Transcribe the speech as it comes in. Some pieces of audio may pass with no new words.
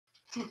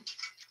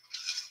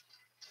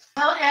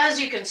Well, as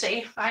you can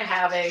see, I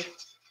have a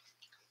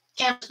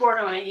canvas board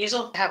on an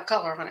easel. I have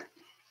color on it.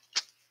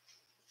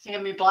 It's going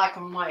to be black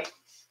and white.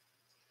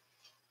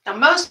 Now,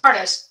 most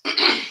artists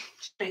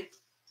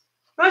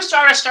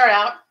start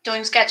out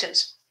doing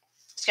sketches.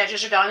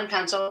 Sketches are done in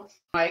pencil,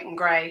 white and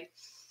gray.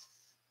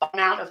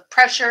 Amount of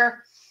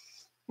pressure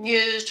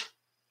used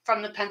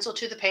from the pencil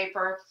to the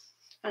paper,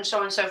 and so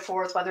on and so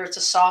forth, whether it's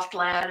a soft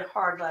lead,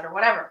 hard lead, or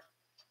whatever.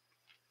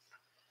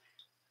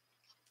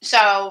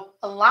 So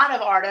a lot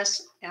of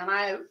artists, and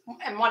I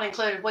and one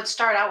included, would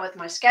start out with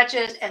my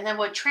sketches and then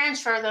would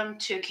transfer them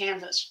to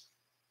canvas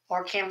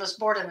or canvas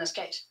board in this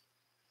case.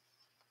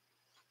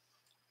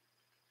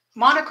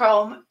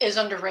 Monochrome is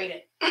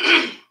underrated.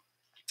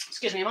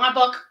 Excuse me, in my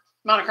book,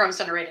 monochrome is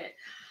underrated.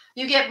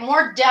 You get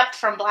more depth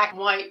from black and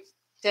white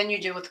than you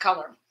do with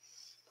color.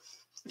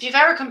 If you've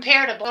ever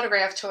compared a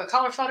photograph to a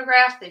color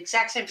photograph, the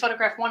exact same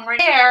photograph, one right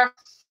there,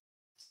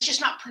 it's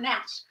just not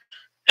pronounced.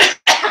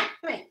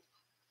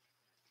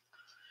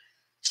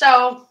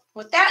 So,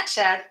 with that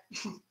said,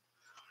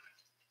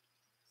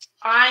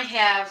 I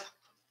have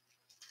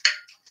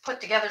put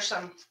together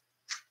some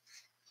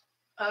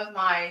of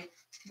my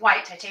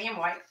white, titanium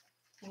white,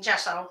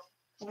 gesso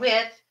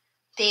with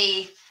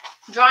the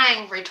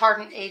drying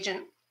retardant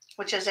agent,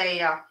 which is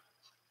a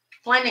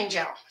blending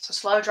gel. It's a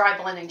slow dry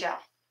blending gel.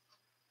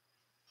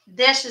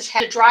 This is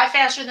to dry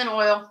faster than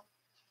oil,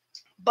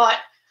 but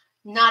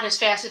not as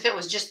fast if it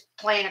was just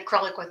plain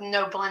acrylic with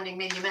no blending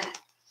medium in it.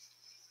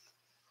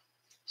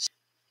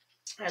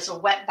 As a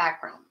wet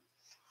background.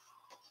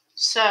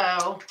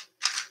 So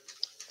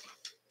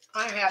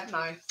I have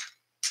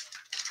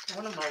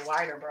one of my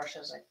wider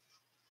brushes.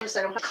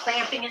 I don't have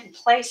clamping it in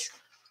place.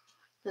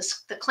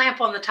 The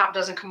clamp on the top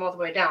doesn't come all the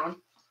way down.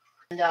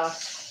 And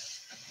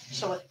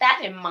so with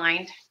that in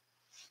mind,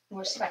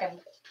 we'll see if I can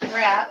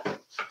grab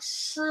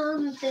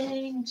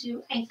something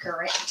to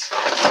anchor it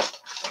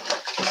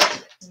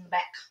in the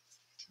back.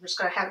 I'm just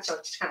going to have it so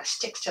it kind of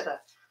sticks to the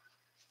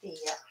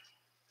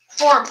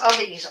form of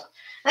the easel.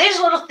 Now,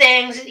 these little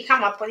things that you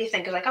come up with, you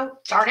think, like, oh,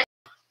 darn it,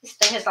 this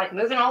thing is like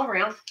moving all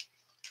around.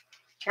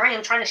 Here I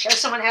am trying to show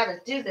someone how to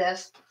do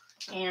this,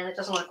 and it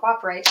doesn't want to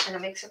cooperate, and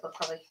it makes it look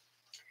probably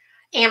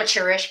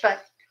amateurish,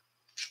 but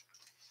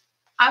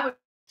an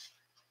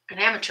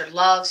amateur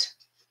loves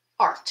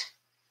art.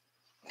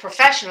 A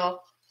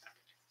professional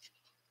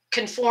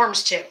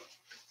conforms to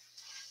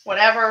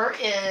whatever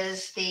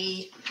is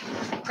the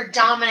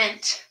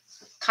predominant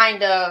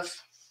kind of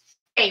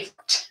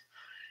favorite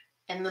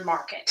in the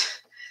market.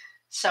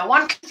 So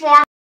one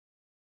conforms,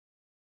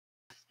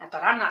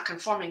 but I'm not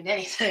conforming to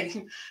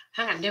anything.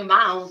 I'm going to do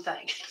my own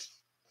thing.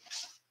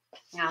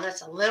 Now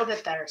that's a little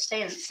bit better.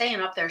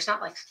 Staying up there, it's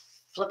not like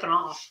flipping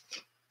off.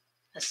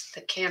 That's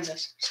the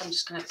canvas. So I'm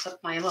just going to flip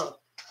my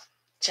little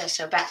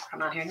gesso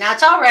background on here. Now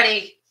it's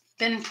already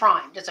been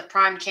primed. It's a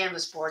primed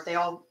canvas board. They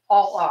all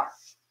are.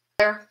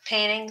 Their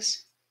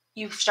paintings,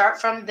 you start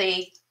from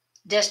the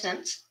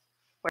distance.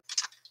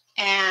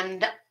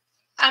 And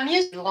I'm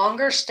using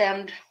longer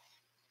stemmed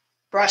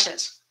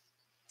brushes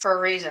for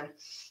a reason,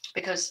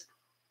 because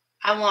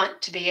I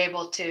want to be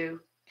able to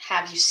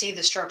have you see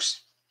the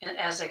strokes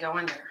as they go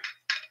in there.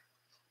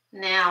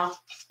 Now,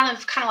 kind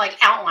of like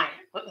outline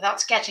it without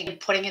sketching and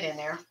putting it in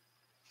there.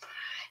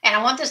 And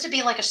I want this to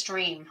be like a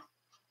stream.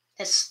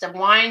 That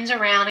winds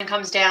around and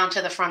comes down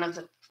to the front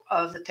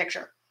of the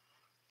picture.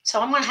 So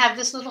I'm going to have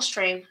this little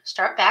stream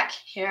start back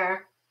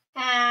here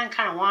and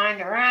kind of wind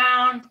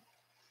around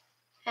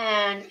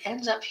and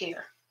ends up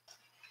here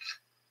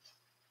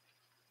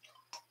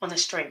on the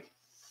stream.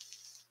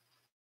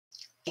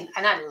 And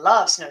I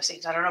love snow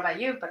scenes. I don't know about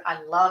you, but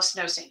I love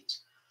snow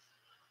scenes.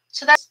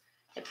 So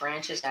it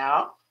branches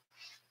out.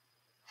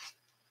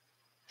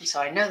 And so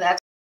I know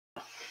that's,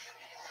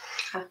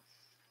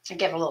 I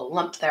get a little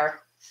lump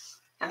there.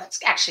 And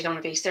that's actually going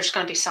to be, there's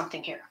going to be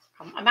something here.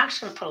 I'm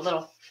actually going to put a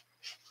little,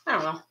 I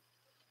don't know,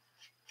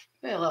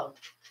 maybe a little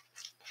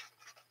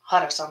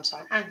hut of some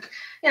sort. And,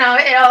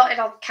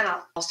 it'll kind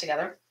of all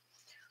together.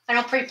 I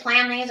don't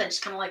pre-plan these. I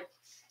just kind of like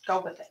go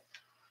with it.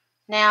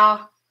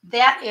 Now,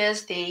 that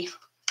is I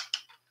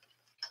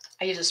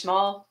use a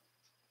small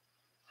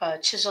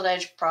chiseled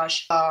edge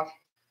brush. Kind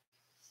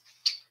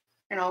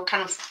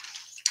of,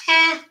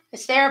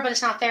 it's there, but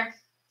it's not there.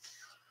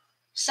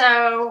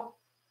 So,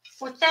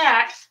 with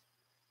that,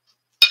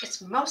 it's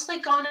mostly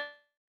going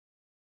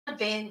to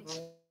be,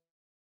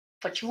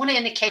 but you want to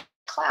indicate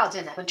clouds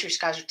in it. Wintry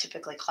skies are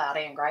typically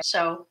cloudy and gray.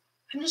 So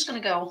I'm just going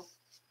to go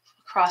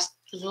across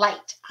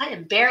light. I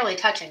am barely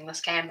touching this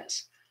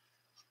canvas.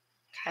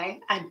 Okay,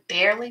 I'm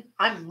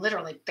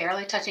literally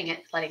barely touching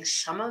it, letting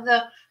some of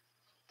the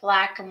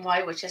black and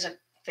white, which is a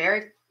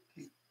very,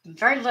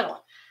 very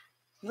little,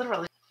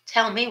 literally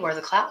telling me where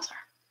the clouds are.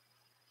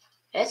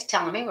 It's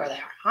telling me where they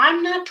are.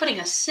 I'm not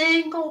putting a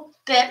single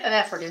bit of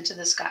effort into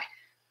the sky,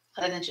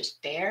 other than just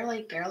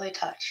barely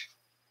touch.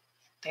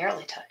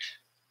 Barely touch.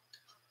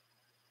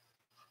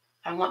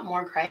 I want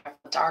more gray,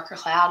 a darker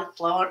cloud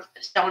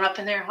showing up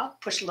in there. I'll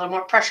push a little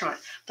more pressure on it.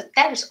 But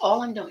that is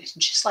all I'm doing. It's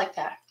just like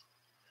that.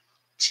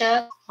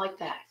 just like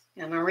that.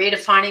 And I'm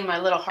redefining my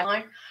little heart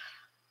line.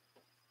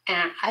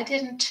 And I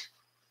didn't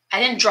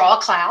draw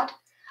a cloud.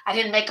 I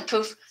didn't make a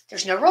poof.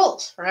 There's no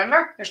rules.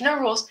 Remember? There's no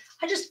rules.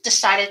 I just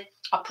decided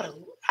I'll put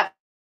a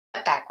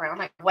background,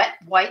 like wet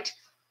white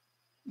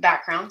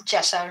background,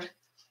 gessoed.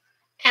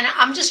 And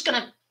I'm just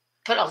going to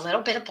put a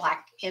little bit of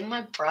black in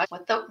my brush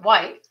with the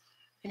white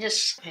and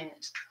just paint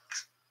it.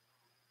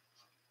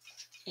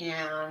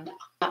 And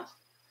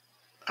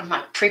I'm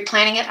not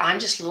pre-planning it. I'm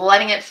just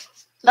letting it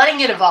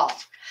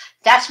evolve.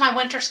 That's my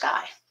winter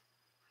sky.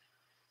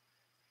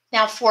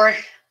 Now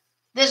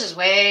this is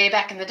way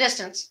back in the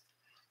distance.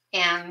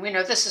 And we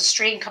know this is a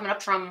stream coming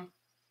up from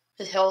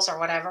the hills or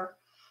whatever.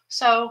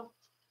 So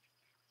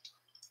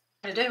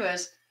what I'm going to do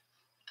is,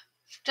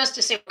 just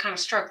to see what kind of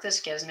stroke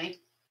this gives me,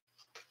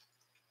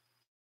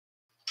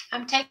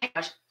 I'm taking,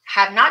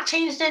 have not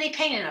changed any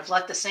paint in it. I've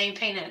let the same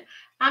paint in it.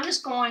 I'm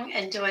just going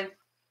and doing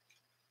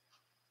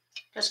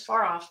just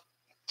far off.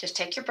 Just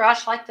take your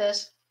brush like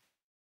this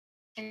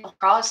and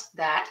across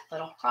that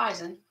little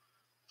horizon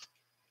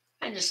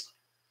and just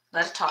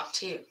let it talk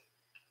to you.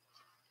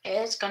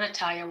 It's going to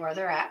tell you where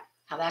they're at.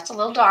 Now that's a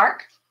little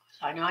dark.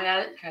 So I know I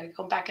got to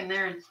go back in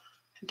there and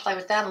play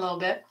with that a little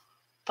bit.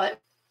 But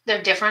there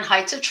are different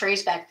heights of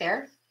trees back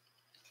there.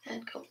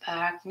 And go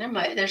back. And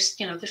there's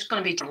going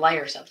to be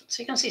layers of them.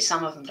 So you can see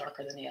some of them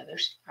darker than the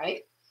others,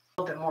 right?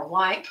 A little bit more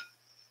white.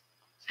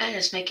 And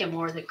just make it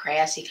more of the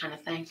grassy kind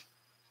of thing.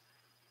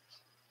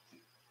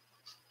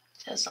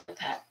 Just like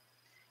that.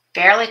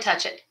 Barely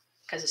touch it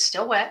because it's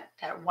still wet.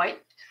 That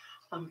white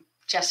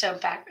gesso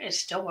back is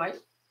still white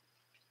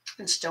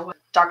and still wet.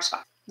 Dark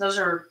spot. Those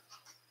are,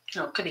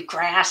 could be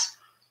grass,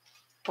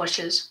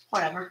 bushes,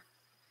 whatever.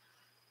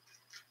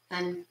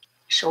 And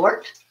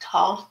short,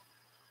 tall.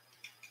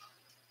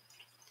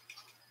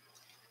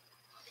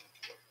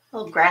 A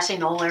little grassy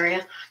knoll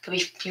area. Could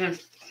be even,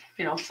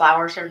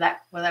 flowers or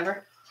that,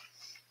 whatever.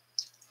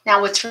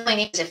 Now, what's really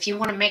neat is if you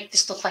want to make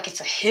this look like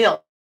it's a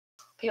hill,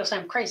 people say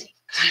I'm crazy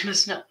because I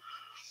miss snow.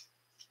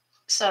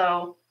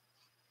 So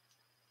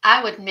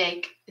I would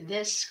make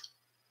this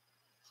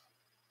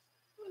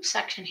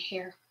section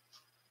here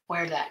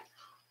where that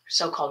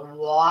so-called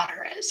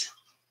water is,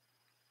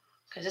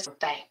 because it's a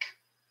bank.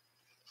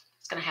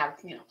 It's going to have,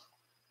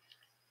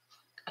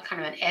 a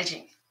kind of an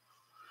edging.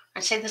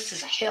 I'd say this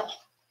is a hill.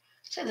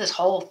 So this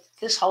whole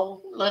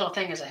little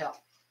thing is a hill.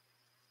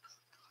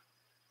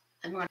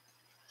 And we're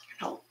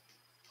going to,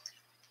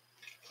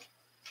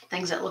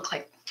 things that look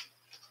like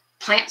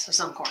plants of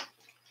some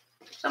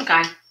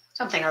kind,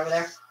 something over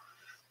there.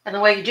 And the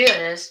way you do it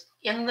is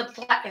you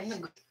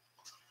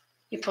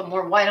put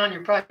more white on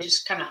your brush, you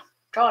just kind of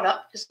draw it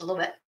up just a little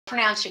bit. For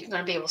now, you're going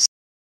to be able to see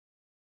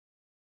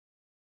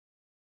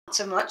not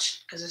so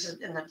much because this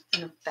is in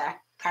the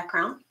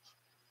background.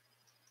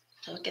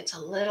 So it gets a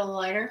little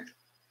lighter.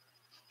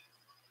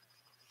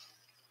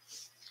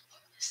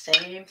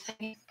 Same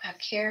thing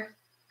back here.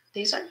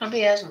 These aren't going to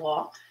be as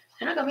wall.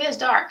 They're not going to be as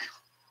dark.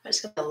 But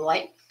it's going to be a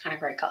light kind of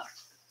gray color.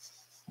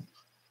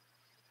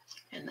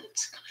 And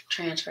it's going to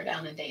transfer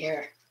down into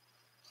here.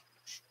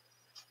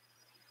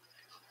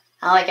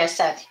 Now, like I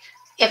said,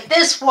 if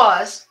this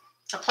was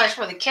a place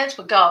where the kids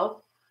would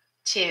go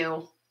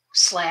to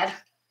sled,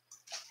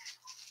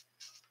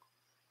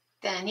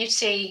 then you'd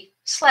see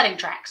sledding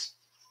tracks.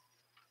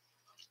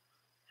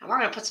 And we're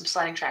going to put some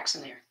sledding tracks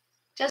in there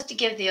just to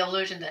give the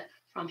illusion that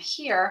from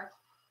here,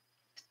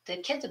 the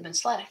kids have been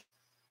sledding.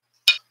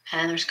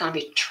 And there's going to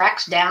be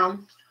tracks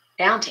down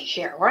to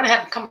here. We're going to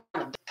have them come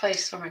from the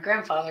place where my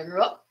grandfather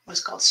grew up. It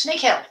was called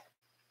Snake Hill.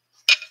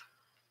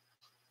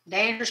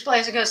 Dangerous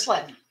place to go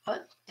sledding,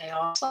 but they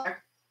all sled.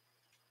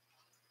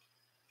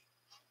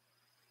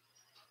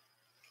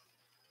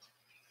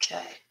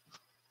 Okay.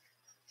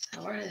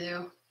 So we're going to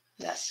do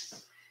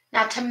this.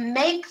 Now to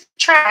make the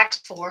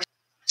tracks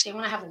so you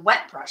want to have a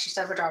wet brush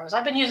instead of a dry brush.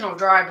 I've been using a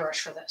dry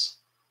brush for this.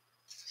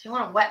 So you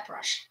want a wet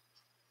brush.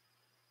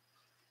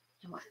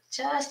 You want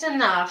just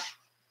enough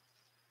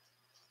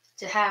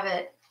to have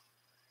it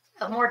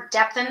a more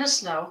depth in the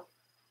snow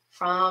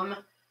from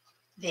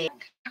the,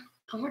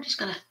 and we're just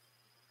going to,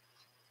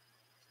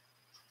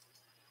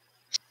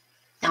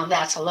 now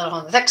that's a little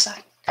on the thick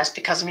side. That's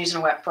because I'm using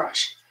a wet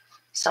brush.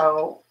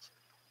 So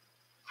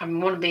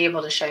I'm going to be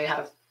able to show you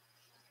how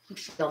to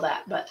feel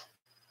that, but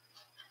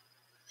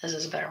this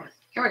is a better one.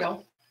 Here we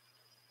go.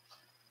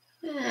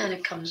 And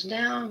it comes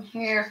down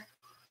here.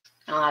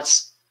 Now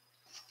that's,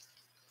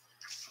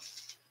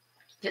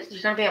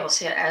 you're going to be able to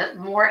see it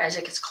more as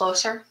it gets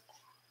closer.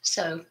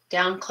 So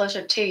down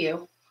closer to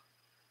you,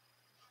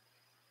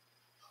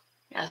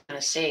 you're going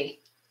to see.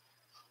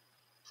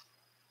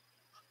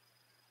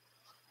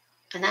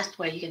 And that's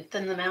the way you can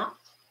thin them out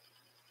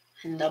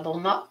and double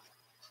them up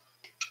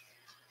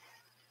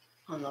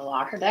on the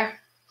water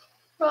there.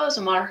 Rows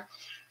of water.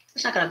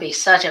 It's not going to be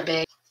such a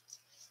big.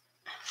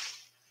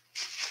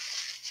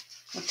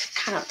 To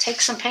kind of take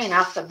some paint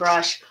off the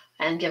brush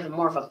and give it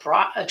more of a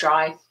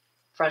dry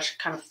brush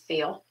kind of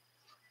feel.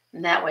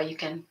 And that way you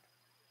can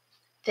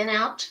thin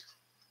out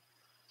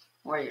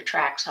where your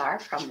tracks are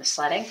from the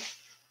sledding.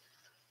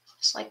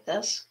 just like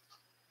this.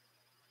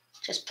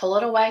 Just pull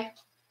it away.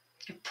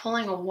 You're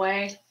pulling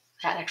away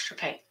that extra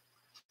paint.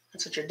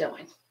 That's what you're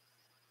doing.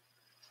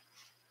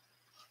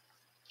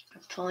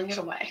 You're pulling it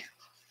away.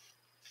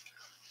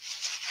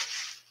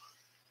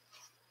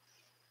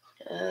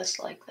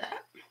 Just like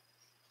that.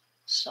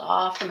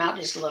 Soften them out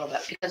just a little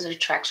bit because the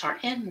tracks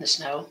aren't in the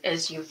snow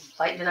as you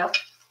lighten it up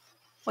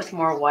with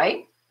more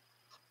white.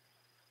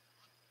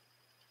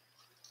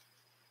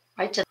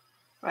 Right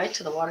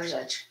to the water's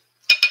edge.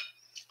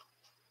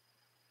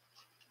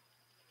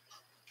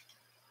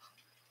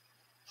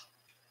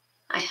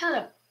 I had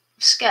a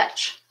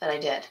sketch that I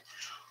did,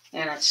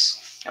 and I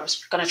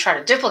was going to try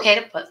to duplicate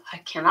it, but I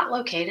cannot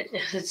locate it.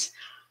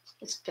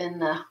 It's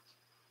been a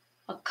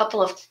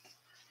couple of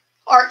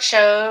art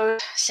shows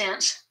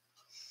since,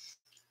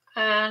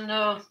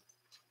 and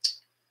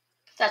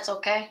that's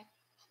okay.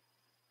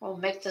 We'll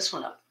make this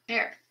one up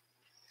here.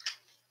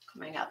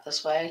 Coming out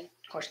this way.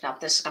 Of course, now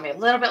this is going to be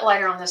a little bit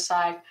lighter on this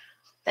side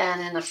than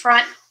in the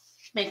front,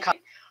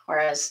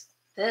 whereas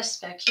this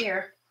back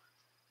here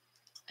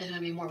is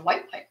going to be more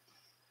white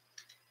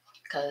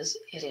because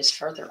it is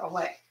further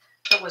away.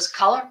 If it was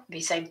color, it'd be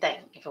the same thing.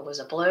 If it was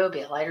a blue, it'd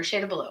be a lighter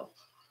shade of blue.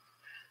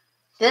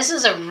 This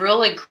is a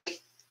really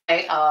great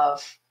way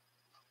of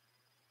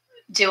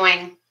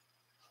doing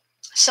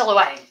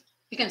silhouetting.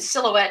 You can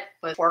silhouette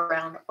with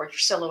foreground or you're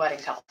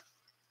silhouetting color.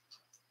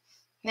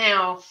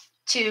 Now,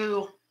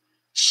 to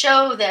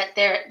show that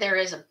there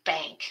is a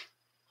bank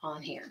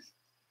on here,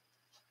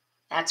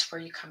 that's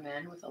where you come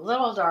in with a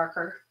little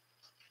darker,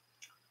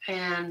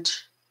 and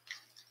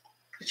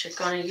what you're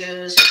going to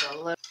use is a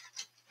little.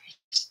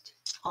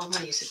 I'm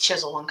going to use a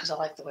chisel one because I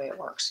like the way it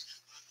works.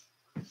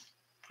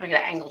 I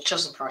got an angled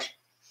chisel brush.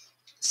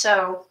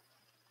 So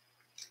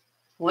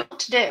what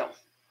to do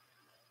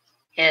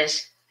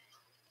is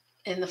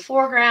in the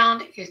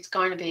foreground, it's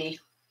going to be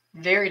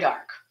very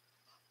dark.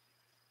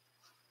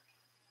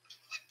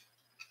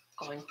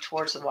 Going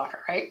towards the water,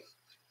 right?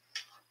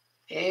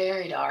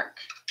 Very dark.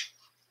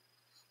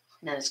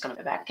 And then it's going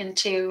to go back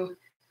into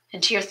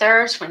your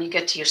thirds. When you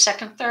get to your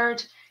second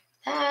third,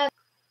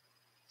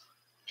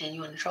 and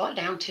you want to draw it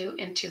down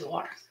into the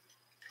water.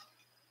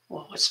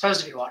 Well, it's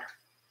supposed to be water.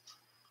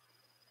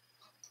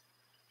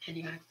 And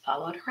you're going to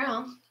follow it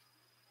around.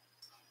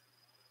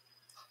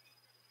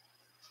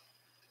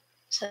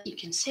 So you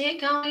can see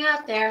it going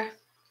out there,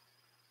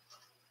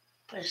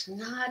 but it's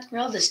not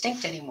real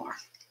distinct anymore.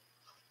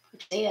 You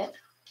see it.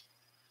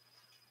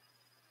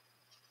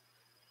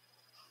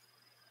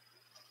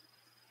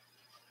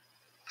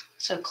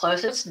 So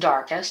close it's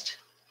darkest.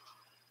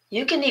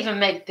 You can even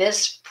make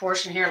this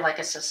portion here like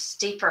it's a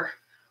steeper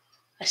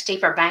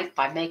bank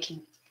by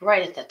making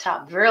right at the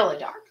top really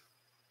dark.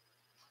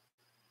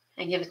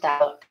 And give it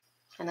that look.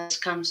 And this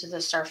comes to the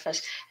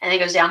surface. And it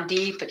goes down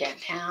deep again,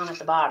 down at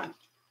the bottom.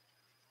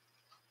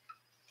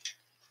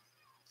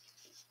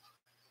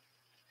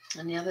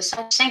 And the other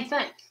side, same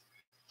thing.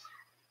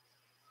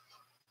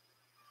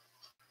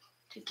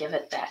 To give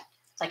it that,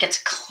 like it's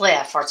a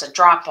cliff or it's a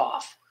drop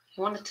off.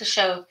 You want it to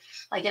show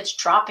like it's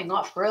dropping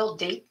off real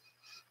deep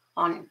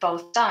on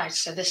both sides.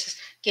 So this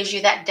gives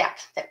you that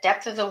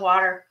depth of the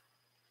water,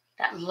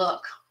 that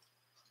look,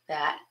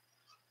 that,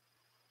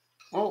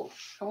 oh,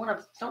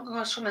 don't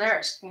go swimming there.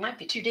 It might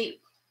be too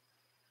deep.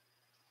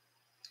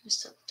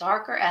 Just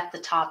darker at the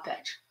top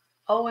edge.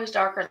 Always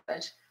darker at the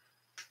edge.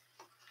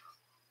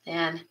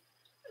 And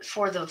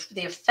for the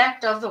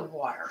effect of the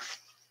water,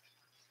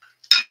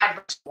 I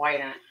put white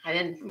in it. I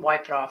didn't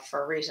wipe it off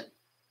for a reason.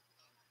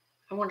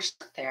 I want to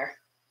start there.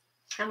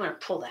 I'm going to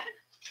pull that.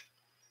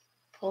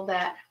 Pull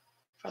that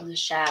from the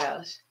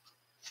shadows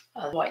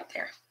of the white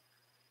there.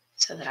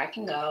 So that I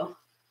can go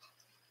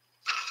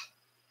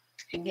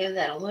and give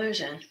that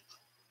illusion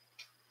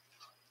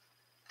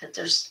that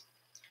there's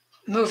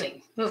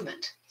movement. A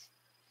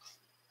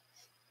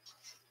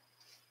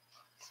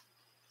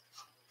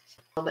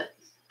little bit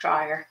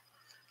drier.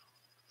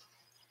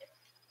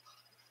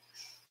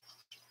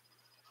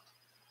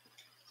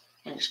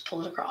 And just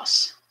pull it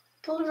across.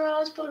 Pull it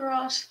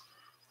across.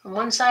 From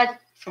one side,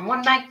 from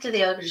one bank to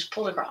the other, just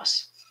pull it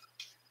across.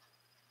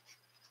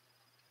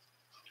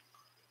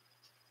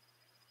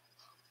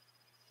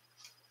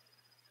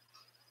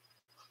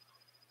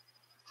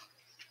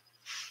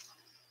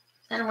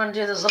 Then I'm going to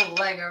do this little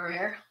leg over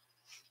here.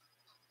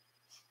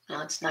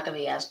 Now it's not going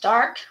to be as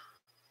dark.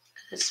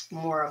 It's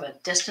more of a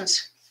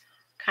distance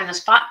kind of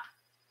spot.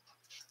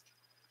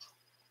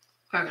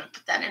 We're going to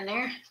put that in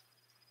there.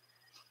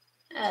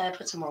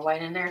 Put some more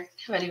white in there.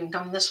 Have it even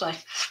come this way.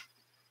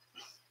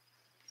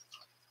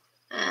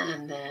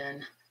 And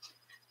then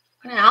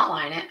I'm going to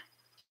outline it.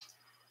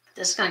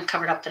 This is going to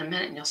cover it up in a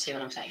minute and you'll see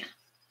what I'm saying.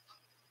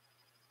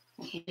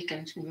 You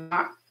can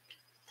mark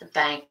the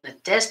bank in the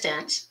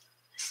distance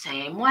the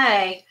same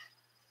way,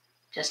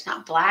 just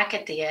not black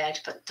at the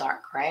edge, but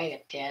dark gray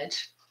at the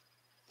edge.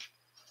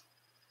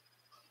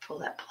 Pull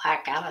that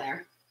black out of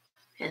there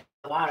into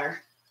the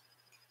water.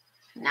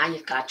 Now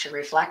you've got your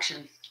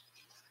reflection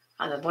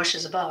on the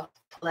bushes above.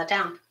 Pull that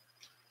down.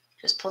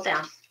 Just pull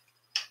down.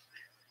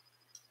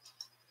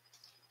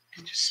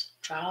 And just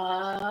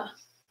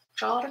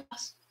draw it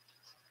across.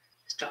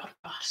 Just draw it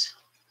across.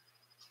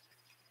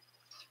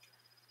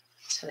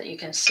 So that you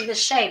can see the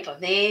shape of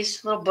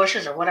these little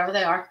bushes or whatever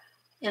they are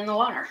in the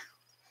water.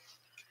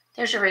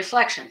 There's your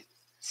reflection.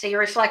 See your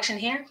reflection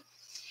here?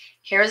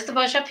 Here's the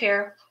bush up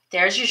here.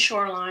 There's your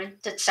shoreline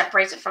that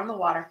separates it from the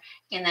water.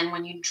 And then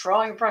when you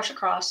draw your brush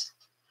across,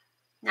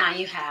 now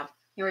you have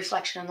your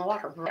reflection in the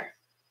water right there.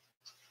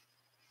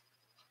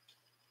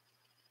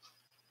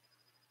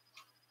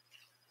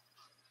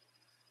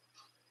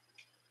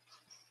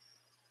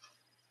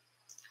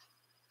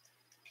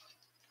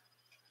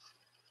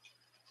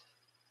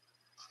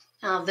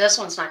 Now this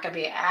one's not going to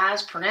be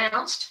as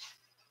pronounced,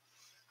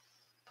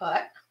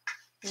 but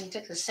you can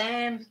take the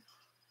same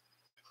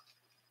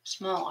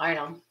small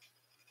item,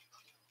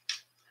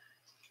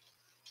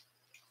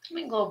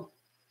 make little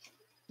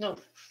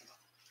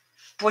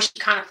bushy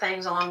kind of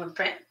things along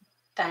the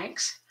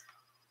banks,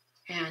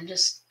 and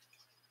just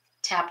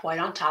tap white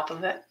on top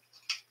of it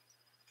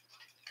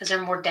because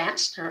they're more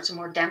dense. It's a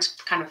more dense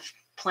kind of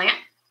plant.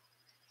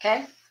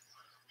 Okay,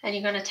 and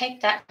you're going to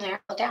take that and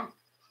there, pull it down,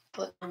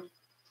 pull it down,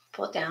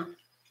 pull it down,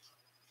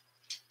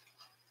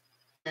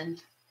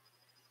 and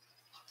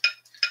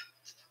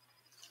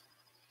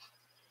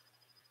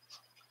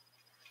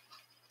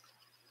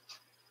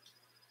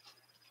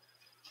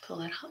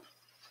pull it up.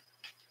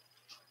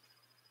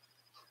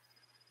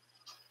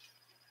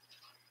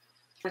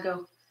 I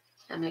go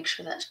and make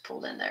sure that's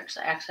pulled in there because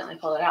I accidentally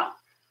pulled it out.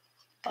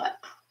 But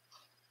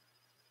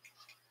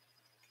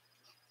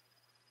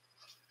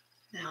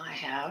now I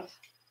have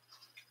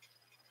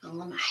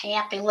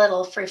happy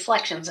little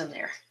reflections in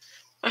there.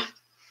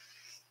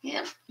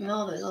 Yep,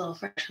 all the little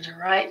reflections are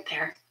right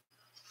there,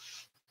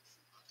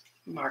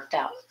 marked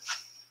out.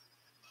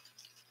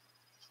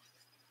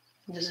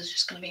 This is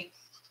just going to be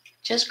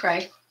just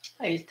gray.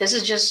 This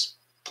is just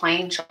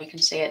plain so you can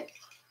see it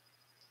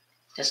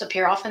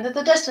disappear off into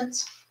the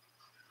distance.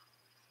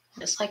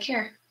 Just like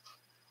here.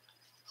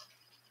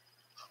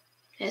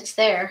 It's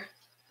there.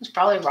 It's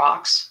probably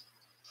rocks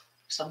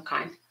of some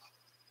kind.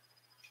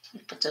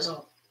 Put this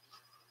little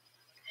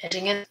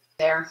edging in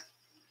there.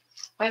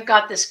 We've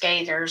got this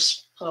gate.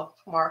 There's little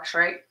marks,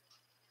 right?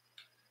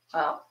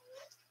 Well,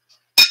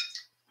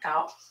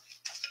 out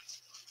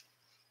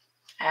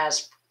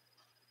as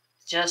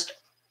just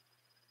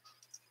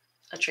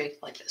a tree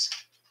like this.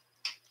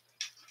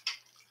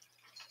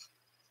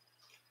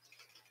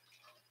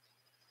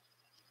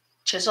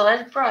 Chisel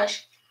edge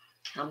brush.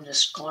 I'm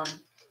just going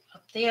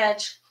up the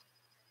edge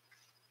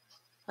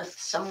with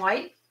some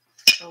white,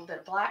 a little bit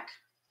of black.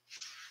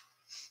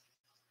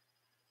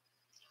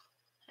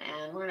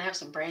 And we're going to have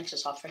some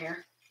branches off of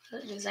here.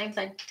 Do the same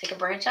thing. Take a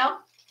branch out.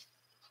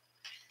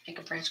 Make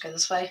a branch go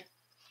this way.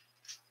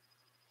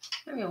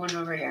 Maybe one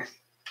over here.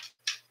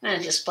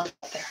 And just split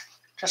up there.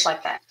 Just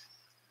like that.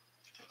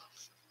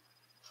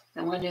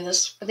 And we're going to do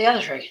this with the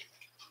other tree.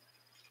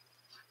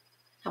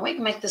 Now we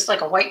can make this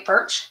like a white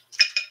birch.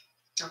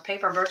 Or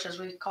paper birch as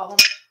we call them.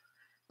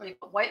 Where you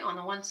put white on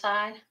the one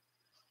side.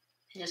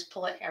 And just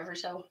pull it ever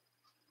so.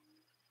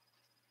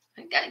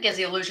 It gives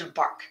the illusion of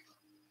bark.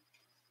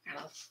 You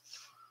know.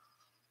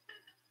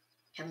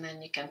 And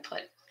then you can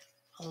put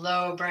a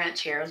low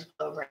branch here,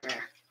 a low branch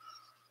there.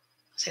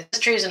 See, this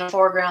tree is in the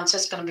foreground, so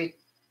it's going to be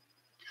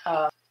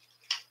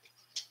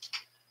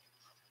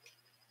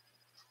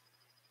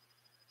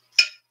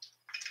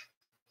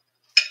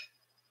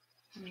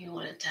you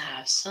want it to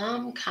have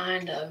some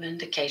kind of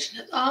indication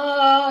that,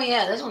 oh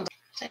yeah, this one's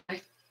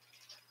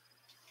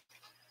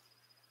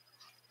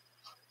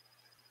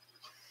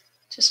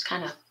just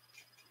kind of,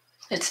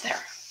 it's there.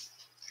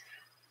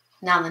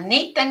 Now the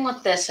neat thing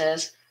with this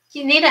is,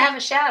 you need to have a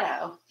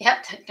shadow. You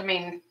have to, I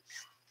mean,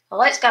 the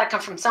light's got to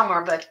come from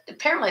somewhere, but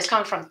apparently it's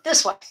coming from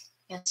this way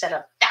instead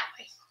of that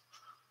way.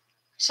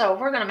 So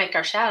we're going to make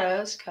our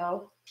shadows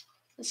go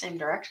the same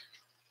direction.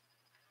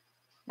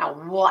 Now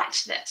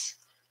watch this.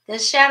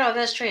 This shadow of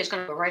this tree is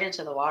going to go right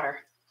into the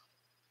water.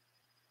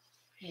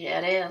 Yeah,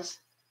 it is.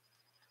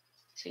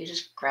 So you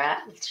just grab,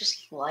 it's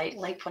just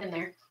light put in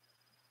there.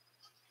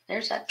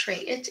 There's that tree.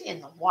 It's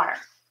in the water.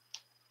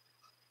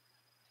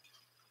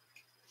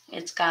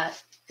 It's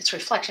got, its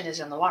reflection is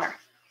in the water.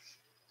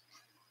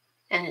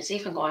 And it's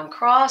even going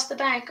across the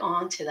bank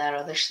onto that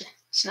other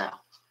snow.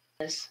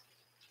 It's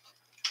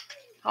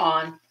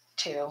on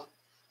to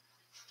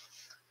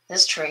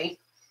this tree.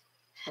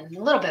 And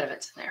a little bit of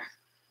it's in there.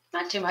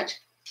 Not too much.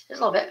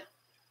 Just a little bit.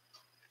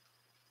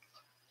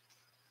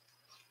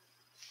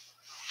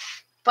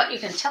 But you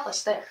can tell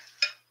it's there.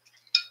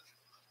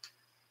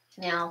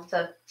 Now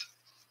the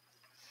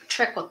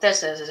trick with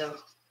this is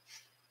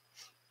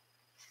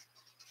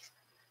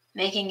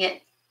making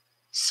it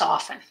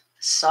soften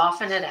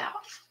it out.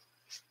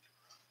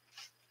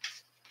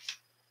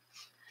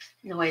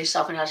 And the way you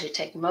soften it out is you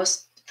take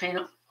most paint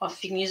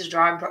off. You can use a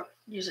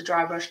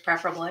dry brush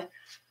preferably.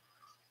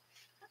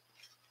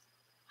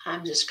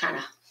 I'm just kind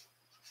of,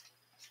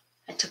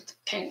 I took the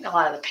paint, a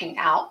lot of the paint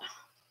out.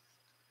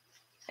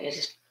 I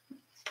just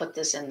put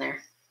this in there,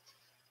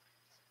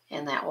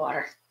 in that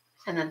water,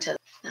 and then to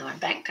Now my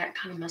bank got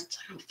kind of messed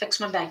up. I'm gonna fix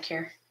my bank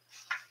here.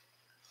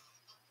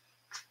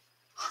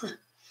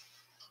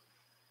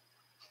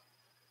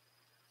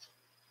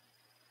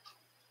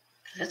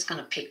 It's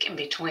gonna peek in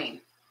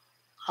between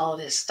all of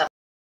this stuff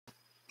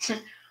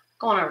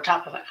going over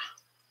top of it.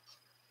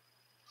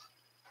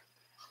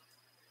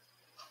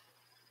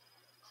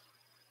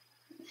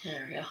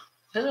 There we go.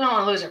 Because we don't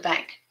want to lose our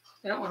bank.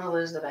 We don't want to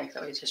lose the bank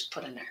that we just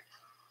put in there.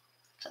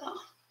 So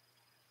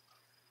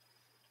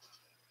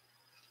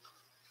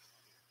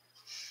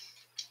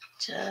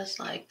just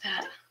like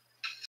that.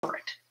 Over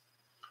it.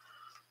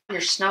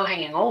 Your snow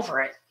hanging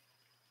over it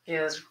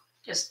is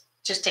just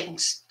taking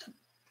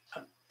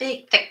a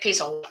big thick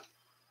piece of wood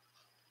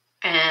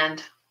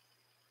and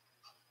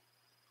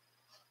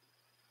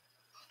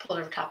pull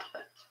it over top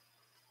of it.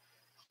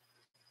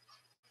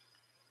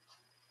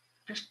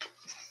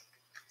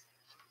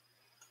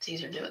 It's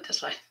easier to do it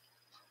this way.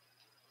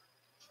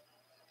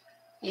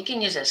 You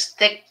can use as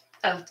thick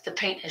of the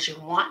paint as you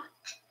want.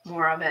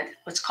 More of it,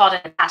 what's called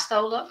an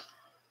impasto look.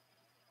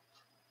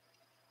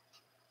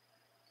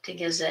 It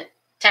gives it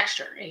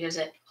texture. It gives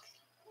it,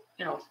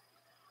 more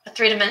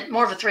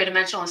of a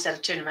three-dimensional instead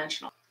of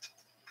two-dimensional.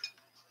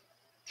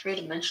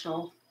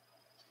 Three-dimensional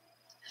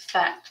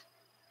effect,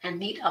 and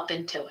knead up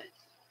into it.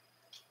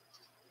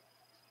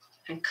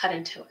 And cut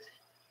into it.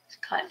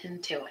 Cut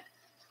into it.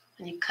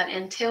 And you cut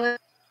into it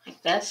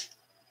like this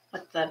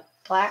with the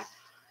black,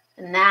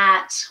 and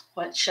that's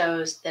what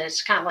shows that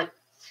it's kind of like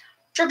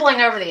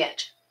dribbling over the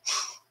edge.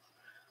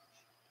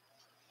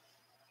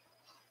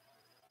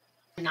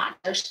 Not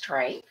so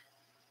straight.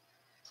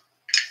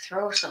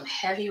 Throw some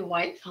heavy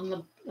white on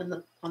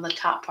the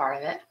top part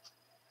of it,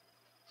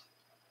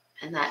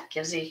 and that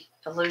gives the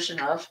illusion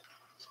of,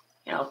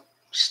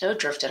 snow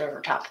drifted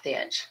over top of the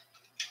edge.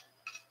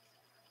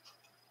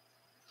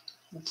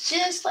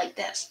 Just like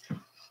this.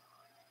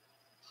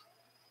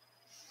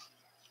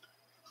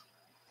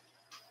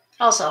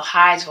 Also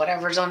hides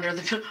whatever's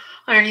underneath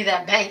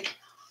that bank.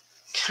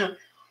 And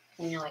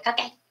you're like,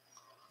 okay.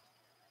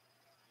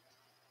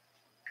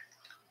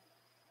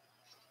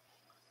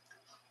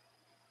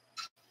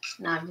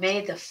 Now I've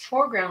made the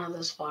foreground of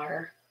this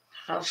water.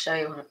 I'll show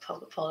you when I pull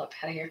it up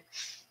out of here.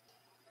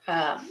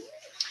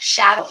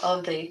 Shadow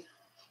of the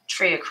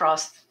tree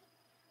across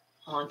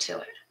onto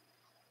it.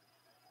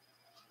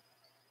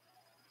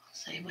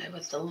 Same way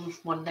with the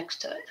one next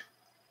to it.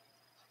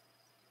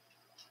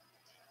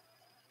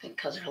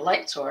 Because our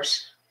light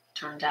source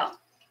turned out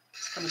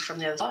it's coming from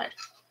the other side.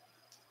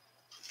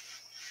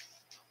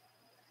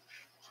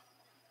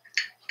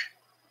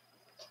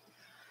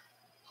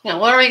 Now,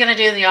 what are we going to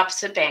do in the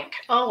opposite bank?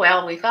 Oh,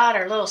 well, we got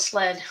our little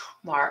sled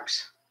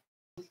marks.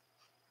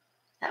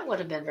 That would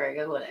have been very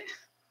good, wouldn't it?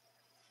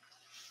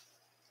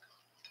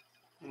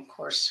 And of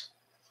course,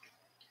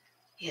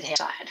 it has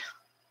side,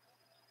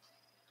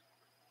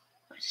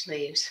 which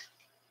leaves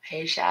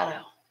a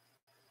shadow.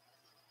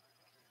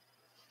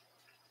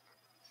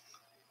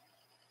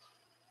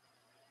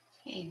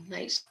 A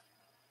nice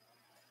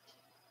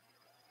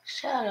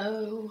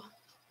shadow.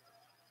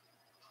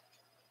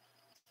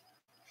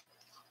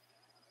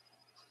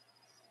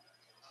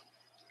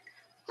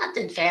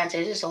 Nothing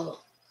fancy, just a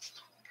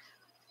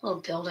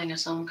little building of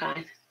some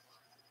kind.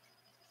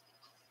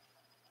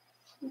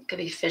 It could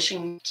be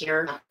fishing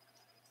gear,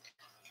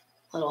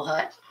 little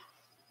hut,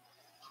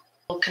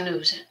 little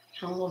canoes,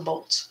 little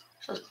boats.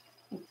 So,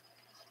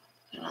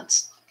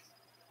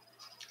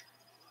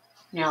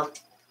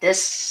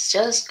 this is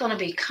just going to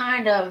be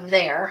kind of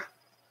there.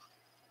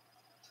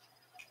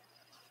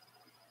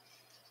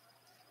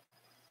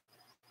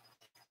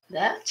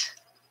 That.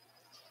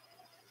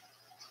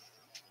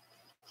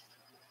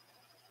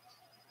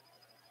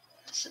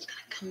 This is going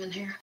to come in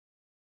here.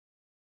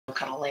 I'm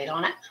kind of late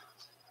on it.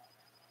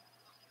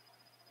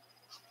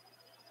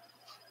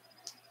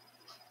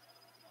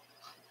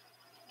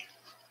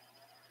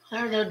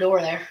 There's no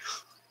door there.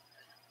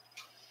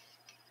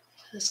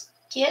 This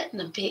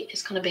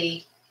is going to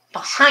be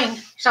behind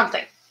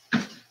something.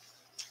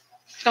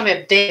 It's going to be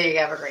a big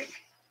evergreen.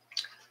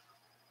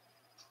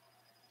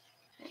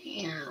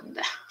 And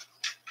it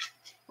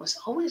was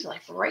always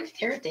like right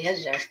there at the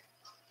edge there.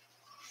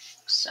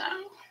 So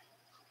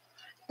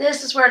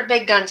this is where the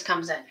big guns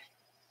comes in.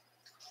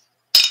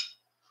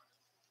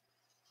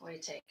 What do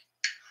you take?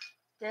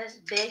 This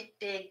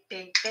big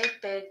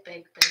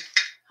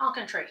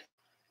honking tree.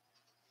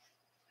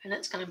 And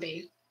it's going to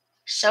be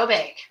so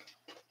big.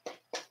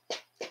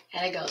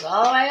 And it goes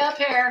all the way up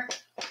here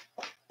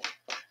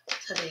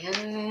to the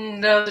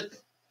end of the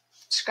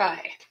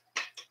sky.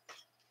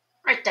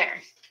 Right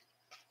there.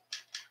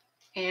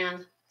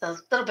 And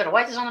the little bit of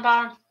white that's on the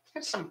bottom,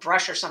 there's some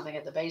brush or something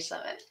at the base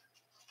of it,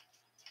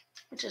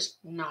 which is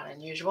not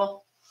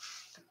unusual.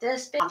 But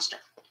this big monster,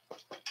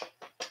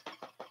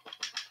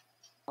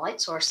 the light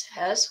source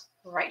is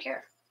right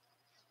here.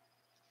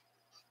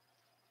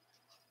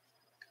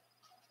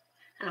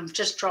 And I'm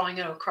just drawing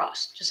it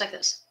across, just like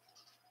this.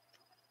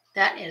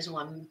 That is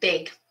one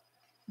big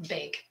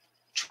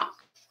trunk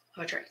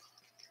of a tree.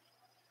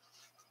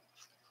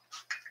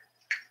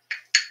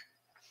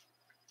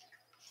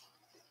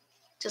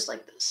 just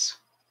like this.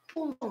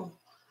 Boom.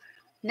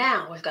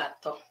 Now we've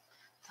got the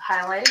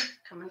highlighting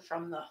coming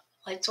from the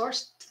light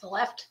source to the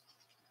left,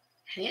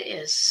 and it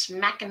is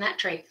smacking that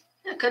tree.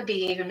 It could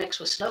be even mixed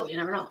with snow. You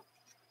never know.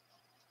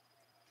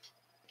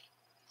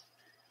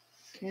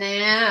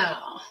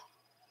 Now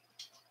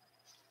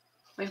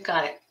we've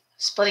got it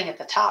splitting at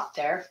the top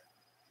there,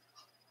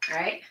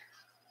 right?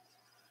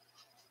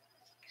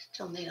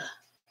 Still need a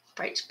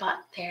bright spot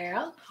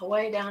there, oh,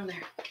 way down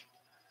there.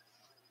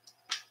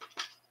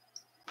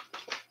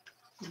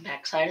 The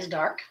back side is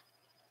dark,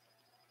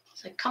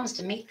 so it comes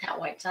to meet that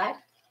white side.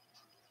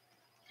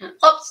 And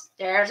oops,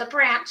 there's a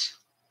branch.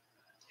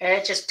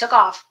 It just took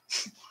off.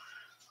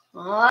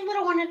 Well, the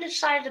little one had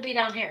decided to be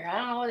down here. I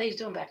don't know what he's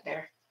doing back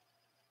there.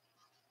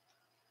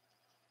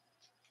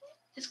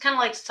 It's kind of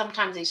like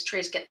sometimes these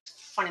trees get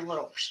funny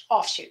little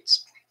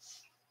offshoots.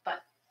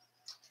 But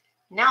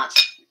now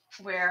it's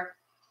where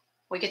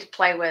we get to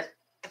play with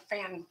the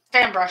fan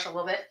brush a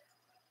little bit.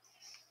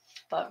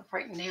 But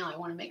right now I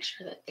want to make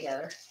sure that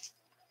together.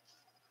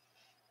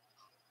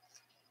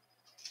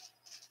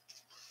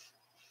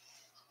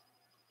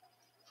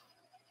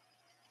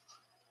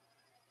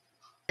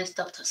 Missed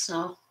up the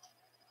snow.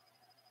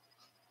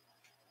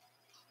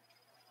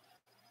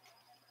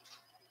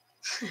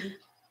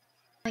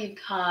 You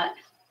got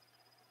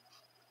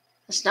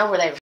the snow where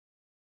they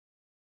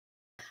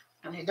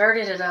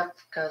dirtied it up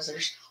because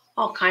there's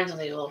all kinds of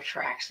these little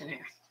tracks in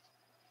here.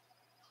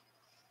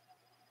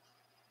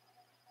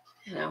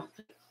 You know,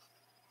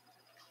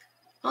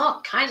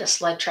 all kinds of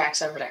sled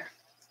tracks over there.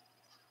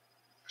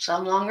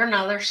 Some longer than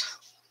others,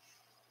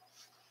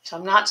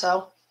 some not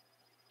so.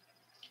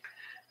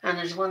 And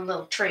there's one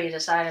little tree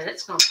decided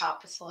it's going to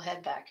pop its little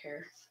head back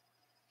here.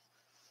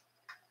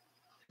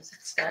 Because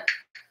it's that,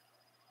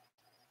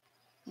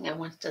 it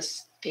wants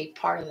this big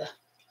part of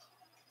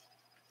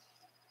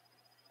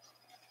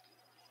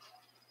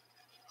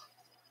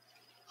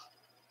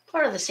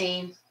the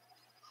scene.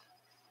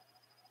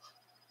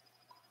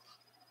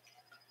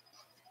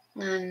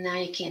 And now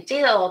you can't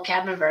see the little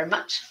cabin very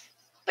much.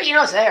 But you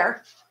know it's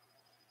there.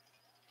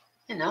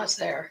 You know it's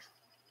there.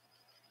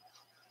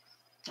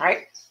 All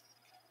right.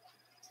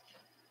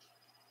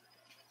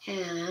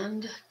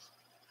 And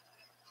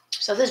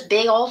so this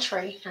big old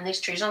tree, and these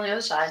trees on the other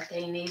side,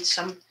 they need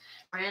some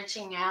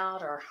branching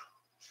out, or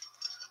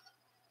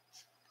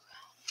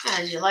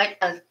as you like,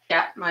 I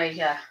got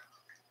my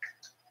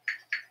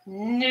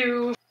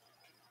new,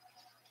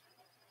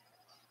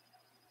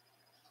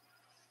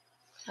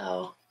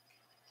 so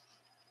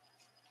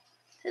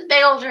this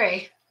big old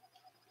tree,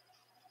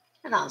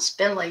 and on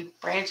spindly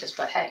branches,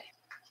 but hey,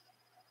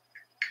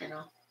 you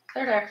know,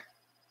 they're there.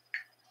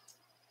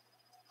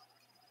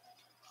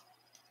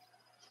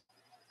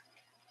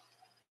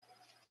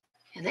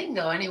 And they can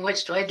go any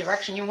which way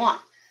direction you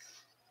want.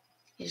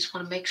 You just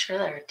want to make sure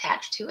they're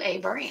attached to a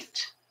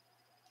branch.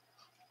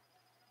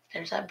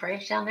 There's that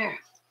branch down there. It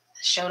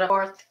showed up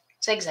forth,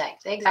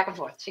 zigzag, zigzag back and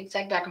forth,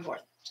 zigzag back and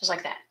forth, just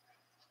like that.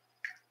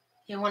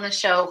 You want to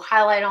show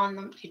highlight on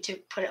them, you to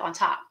put it on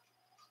top.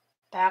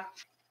 Back.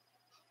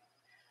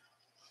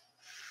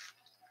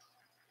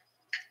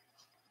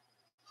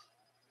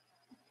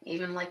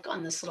 Even like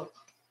on this little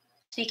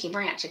sneaky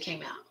branch that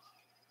came out.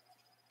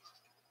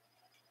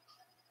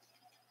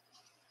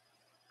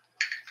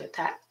 With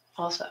that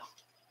also.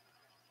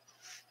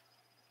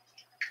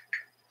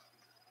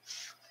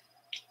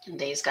 And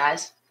these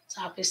guys, it's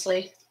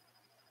obviously,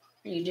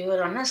 you do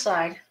it on this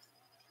side.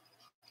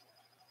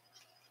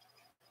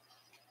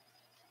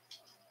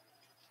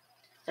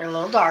 They're a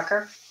little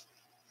darker.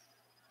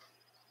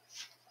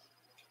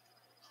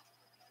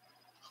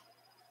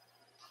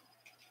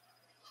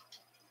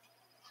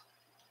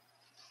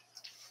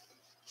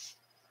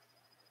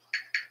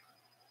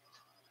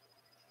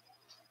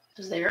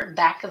 Because they're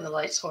back of the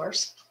light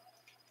source.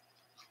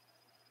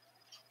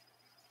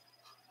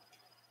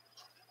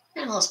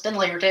 And a little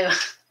spindlier too. A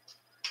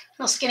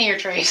little skinnier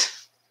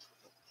trees.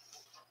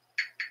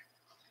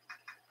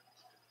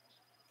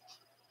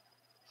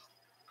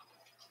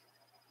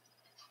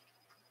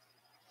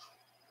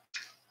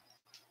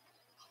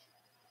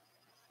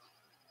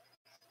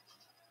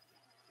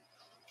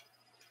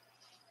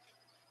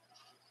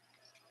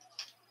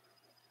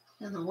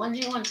 And the ones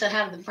you want to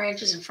have the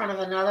branches in front of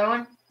another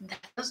one,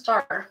 that's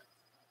darker.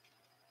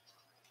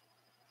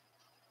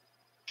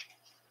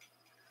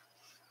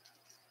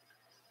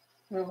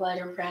 Move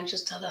lighter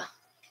branches to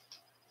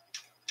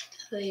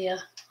the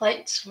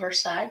light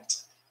source side.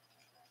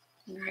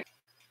 All right.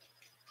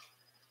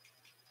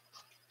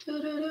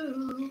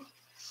 Doo-doo-doo.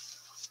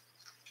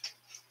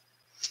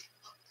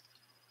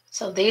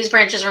 So these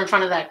branches are in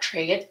front of that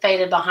tree. It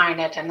faded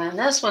behind it. And then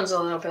this one's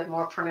a little bit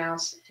more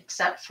pronounced,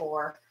 except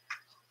for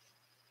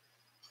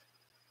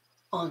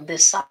on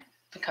this side,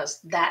 because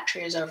that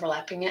tree is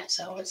overlapping it.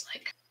 So it's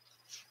like,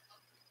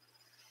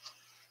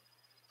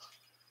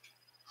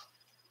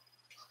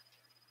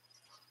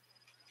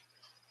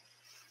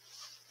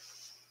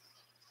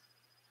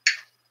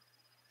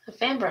 the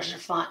fan brushes are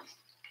fun.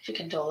 You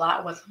can do a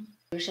lot with them.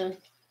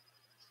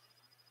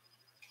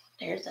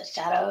 There's the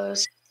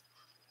shadows.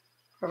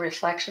 a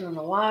reflection in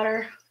the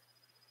water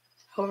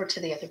over to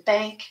the other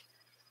bank.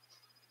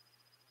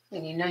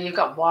 And you know you've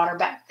got water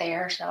back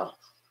there, so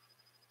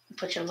you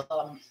put your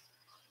little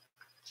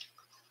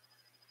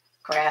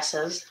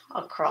grasses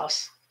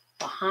across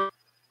behind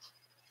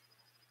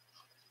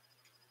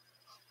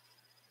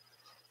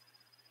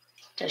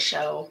to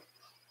show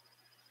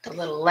the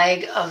little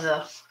leg of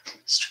the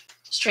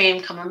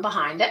stream coming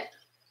behind it.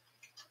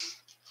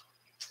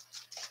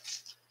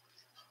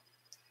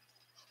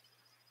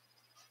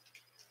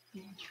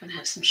 You're going to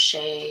have some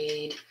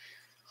shade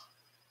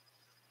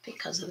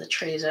because of the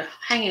trees are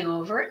hanging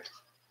over it,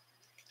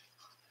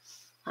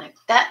 like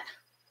that.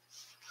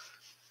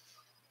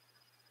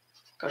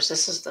 Of course,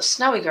 this is the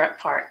snowy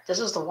part. This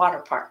is the water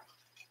part.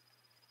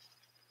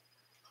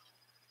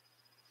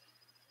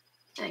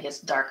 And it gets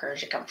darker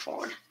as you come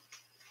forward.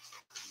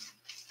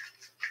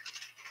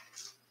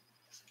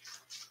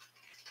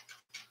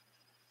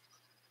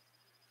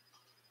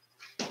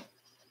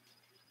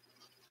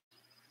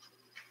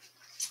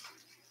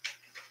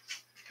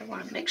 I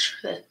want to make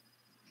sure that,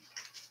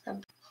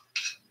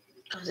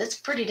 because it's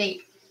pretty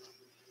deep.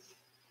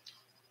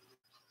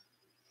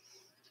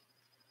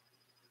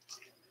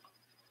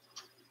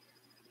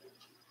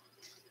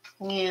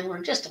 And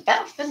we're just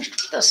about finished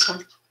with this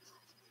one.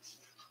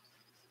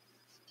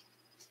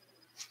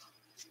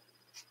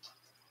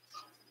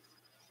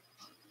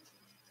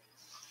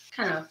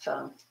 Kind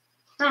of,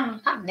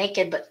 not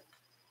naked, but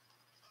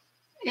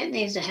it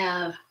needs to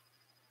have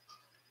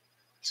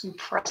some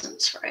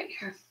presence right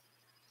here.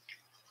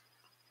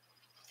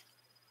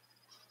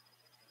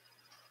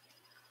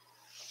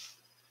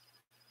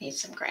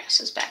 Needs some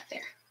grasses back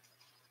there.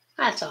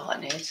 That's all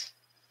it needs.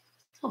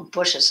 A little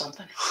bush or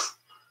something.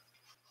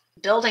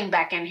 Building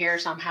back in here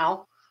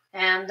somehow.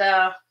 And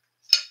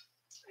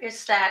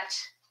it's that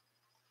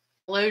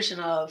illusion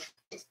of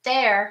it's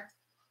there.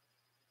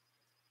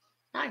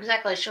 Not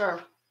exactly sure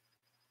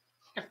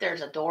if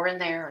there's a door in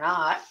there or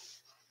not.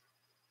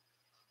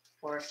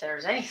 Or if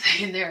there's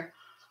anything in there.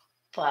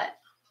 But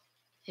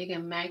you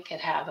can make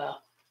it have a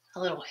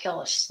little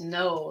hill of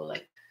snow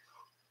like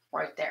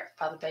right there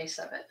by the base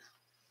of it.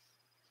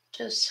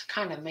 Just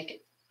kind of make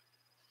it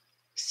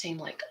seem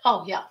like,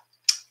 oh yeah,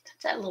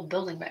 that's that little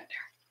building back there.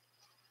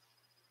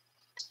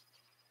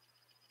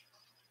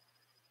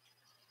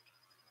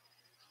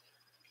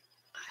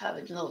 I have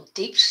a little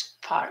deep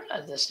part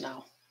of the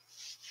snow.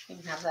 You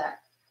can have that.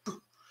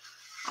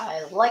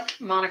 I like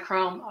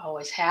monochrome, I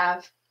always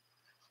have.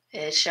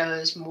 It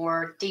shows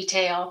more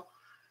detail.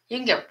 You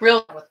can get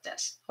real with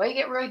this. The way you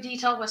get really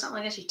detailed with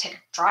something like this, you take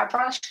a dry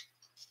brush,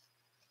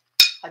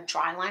 a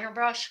dry liner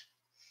brush,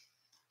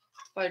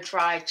 or a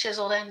dry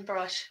chiseled end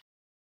brush.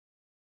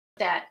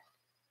 That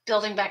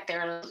building back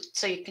there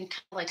so you can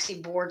kind of like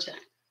see boards in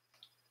it.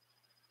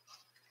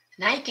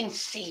 Now you can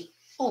see,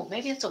 oh,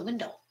 maybe it's a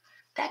window.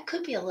 That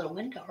could be a little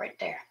window right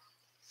there.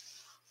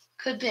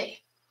 Could be.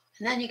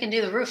 And then you can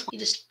do the roof. You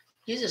just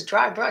use this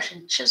dry brush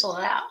and chisel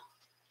it out.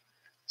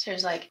 So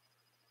there's like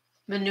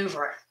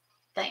maneuver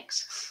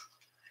things.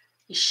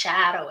 You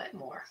shadow it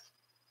more.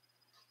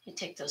 You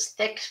take those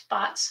thick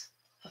spots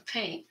of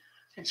paint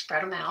and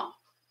spread them out.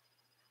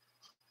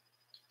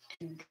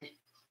 And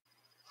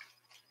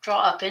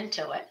draw up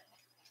into it.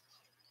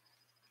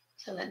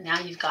 So that now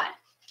you've got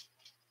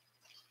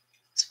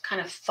some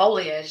kind of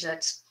foliage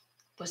that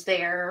was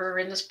there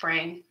in the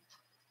spring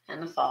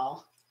and the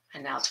fall.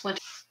 And now it's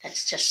winter.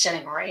 That's just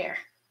sitting right here.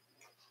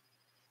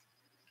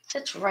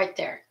 It's right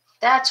there.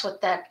 That's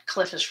what that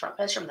cliff is from.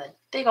 It's from the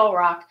big old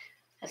rock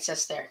that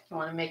sits there. You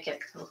want to make it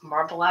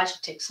marbleized, you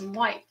take some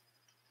white.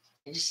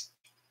 You just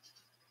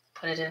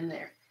put it in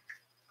there.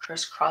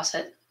 Crisscross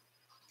it.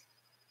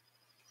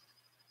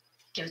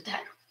 Give it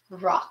that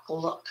rock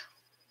look.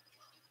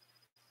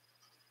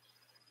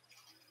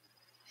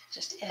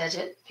 Just edge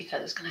it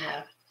because it's going to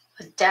have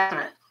a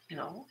definite,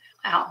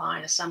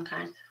 outline of some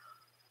kind.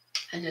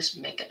 And just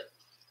make it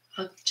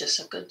just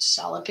a good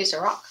solid piece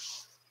of rock.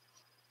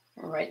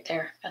 Right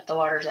there at the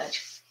water's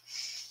edge.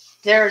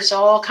 There's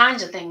all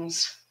kinds of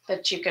things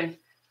that you can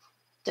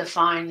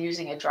define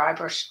using a dry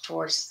brush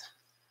towards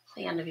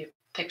the end of your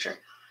picture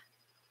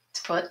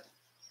to put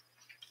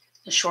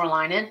the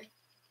shoreline in.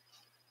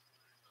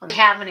 I don't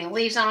have any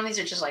leaves on. These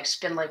are just like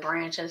spindly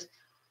branches.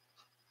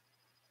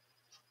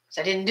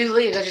 So I didn't do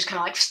leaves. I just kind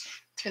of like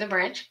through the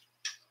branch.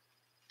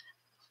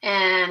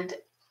 And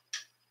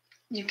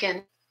you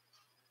can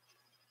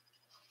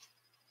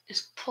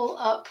just pull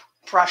up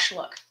brush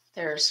look.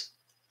 There's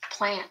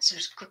plants.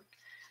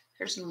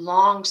 There's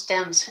long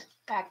stems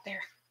back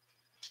there.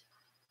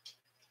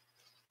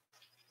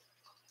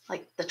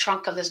 Like the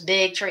trunk of this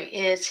big tree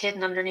is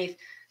hidden underneath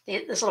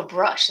this little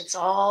brush. It's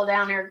all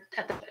down here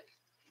at the.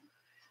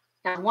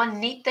 Now, one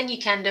neat thing you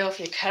can do if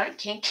you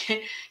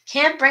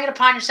can't bring it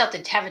upon yourself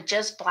to have it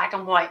just black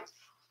and white.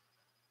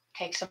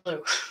 Take some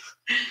blue.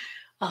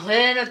 A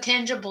little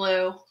tinge of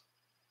blue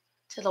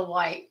to the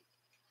white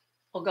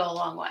will go a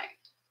long way.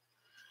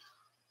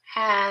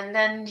 And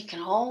then you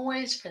can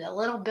always, for the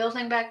little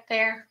building back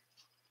there,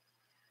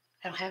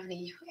 I don't have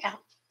any out,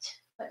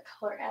 that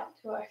color out,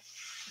 do I?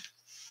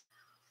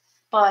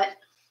 But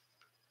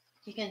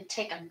you can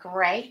take a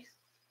gray.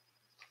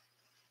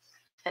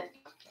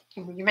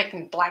 You're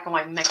making black and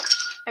white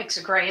makes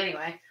a gray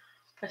anyway.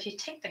 But if you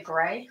take the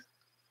gray,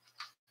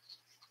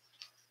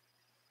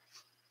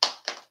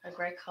 a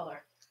gray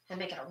color, and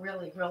make it a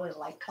really, really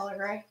light color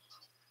gray,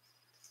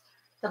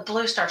 the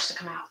blue starts to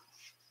come out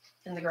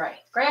in the gray.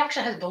 Gray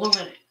actually has blue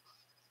in it.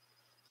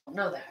 I don't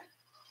know that.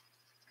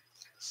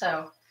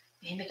 So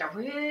you make a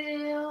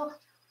real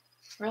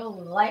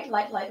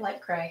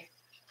light gray.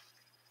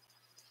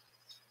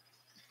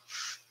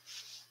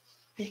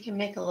 You can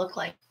make it look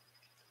like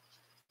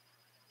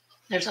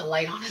there's a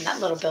light on in that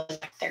little building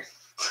back there.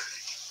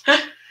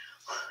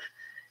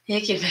 You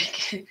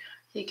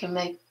can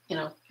make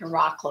your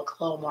rock look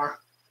a little more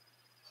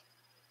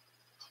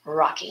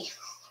rocky,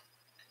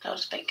 so to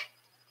speak.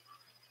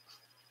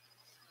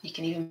 You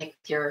can even make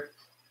your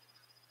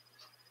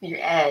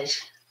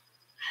edge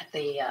at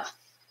the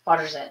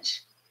water's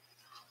edge,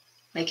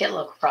 make it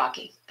look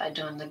rocky by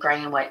doing the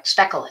gray and white,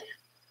 speckle it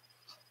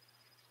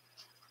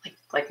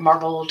like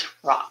marbled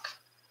rock,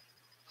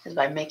 is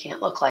by making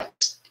it look like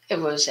it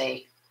was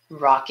a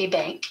rocky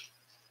bank,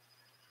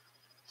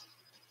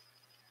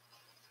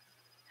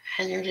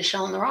 and you're just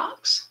showing the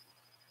rocks.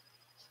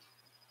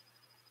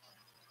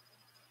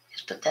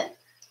 Just put that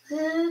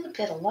little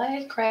bit of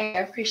light gray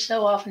every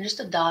so often, just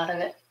a dot of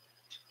it,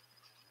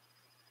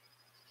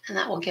 and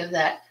that will give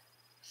that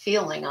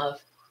feeling of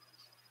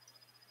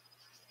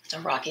it's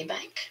a rocky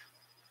bank.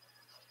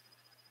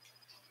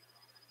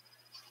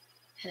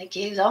 And it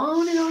keeps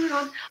on and on and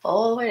on,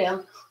 all the way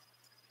down,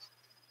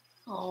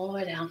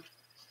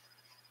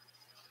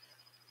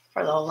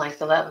 for the whole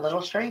length of that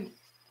little stream.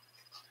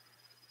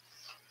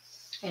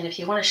 And if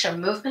you want to show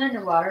movement in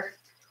your water,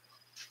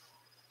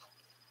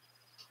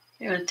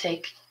 you're going to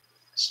take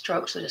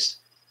strokes of just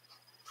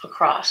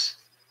across,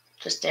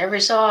 just every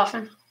so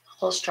often, a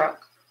little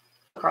stroke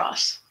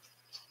across,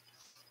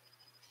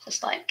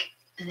 just like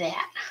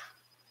that.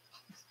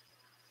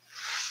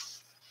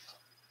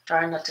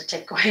 Try not to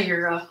take away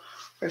your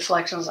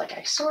reflections like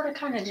I sort of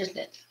kind of just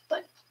did,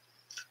 but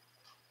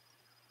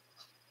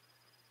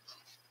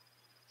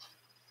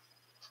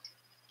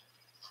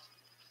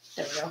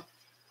there we go.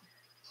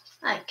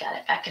 I got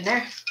it back in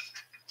there.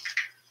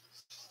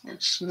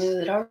 And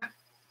smooth it over.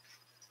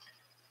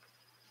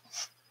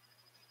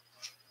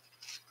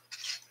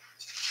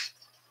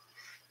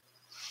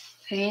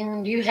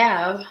 And you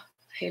have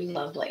a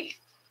lovely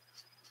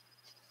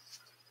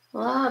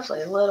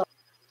little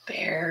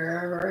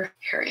bare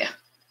area.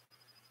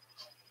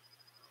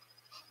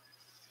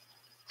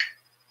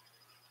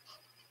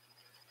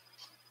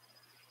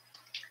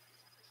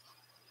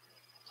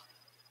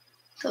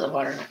 So the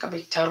water's not going to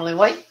be totally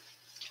white.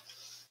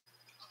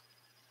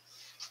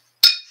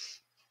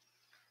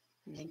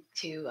 You need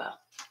to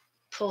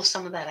pull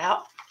some of that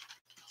out.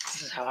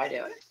 This is how I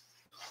do it.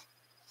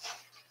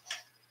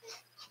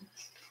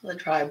 With a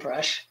dry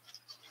brush.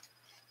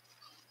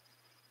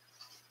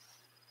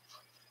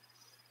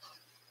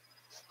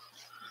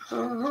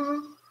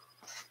 And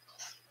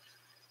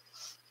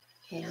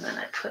then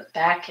I put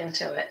back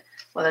into it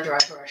with a dry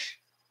brush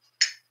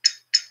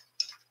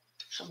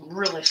some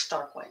really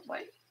stark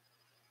white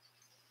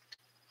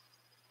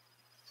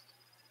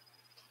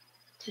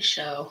to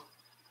show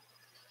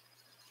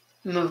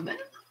movement.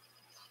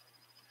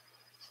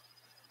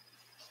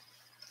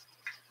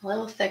 A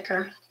little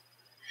thicker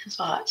in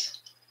spots.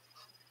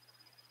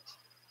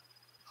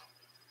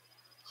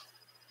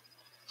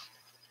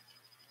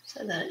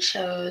 So that it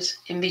shows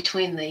in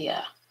between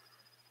the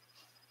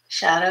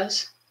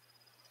shadows,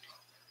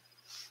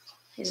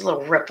 these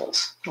little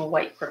ripples, little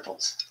white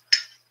ripples.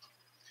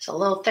 It's a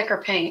little thicker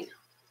paint.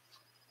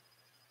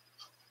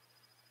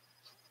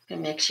 It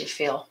makes you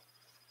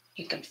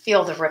can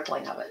feel the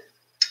rippling of it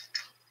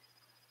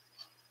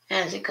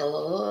as it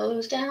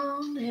goes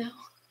downhill.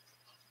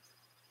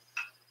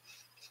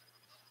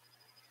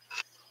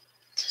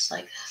 Just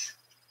like this.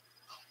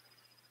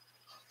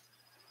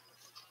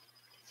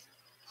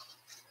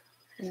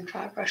 And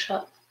dry brush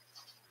up.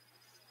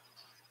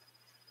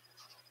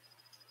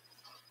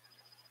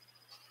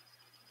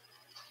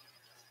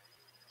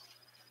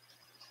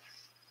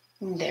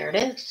 And there it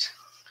is.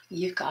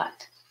 You've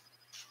got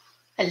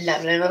a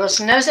lovely little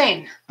snow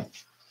scene.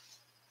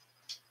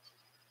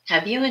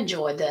 Have you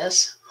enjoyed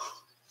this?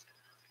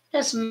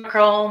 This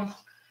monochrome,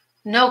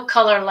 no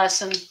color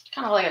lesson,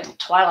 kind of like a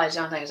Twilight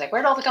Zone thing. It's like,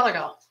 where'd all the color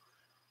go?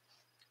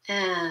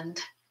 And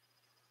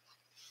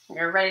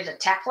you're ready to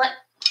tackle it?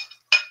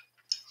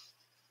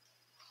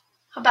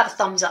 How about a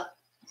thumbs up?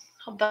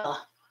 How about a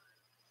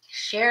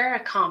share, a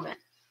comment?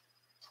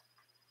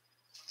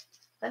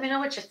 Let me know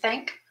what you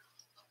think.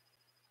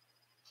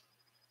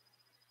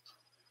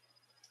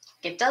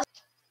 It does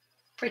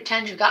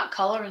pretend you got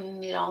color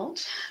and you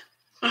don't.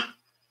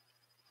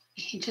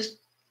 You just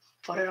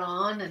put it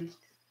on and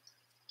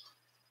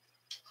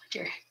put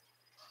your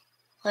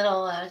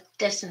little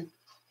distant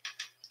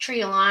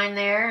tree line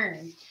there,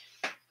 and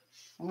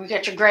we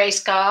got your gray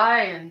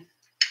sky, and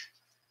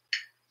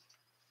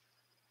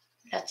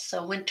that's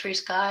a wintry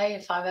sky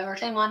if I've ever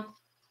seen one.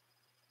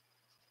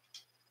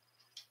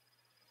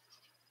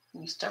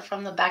 You start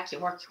from the back, you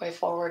work your way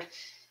forward,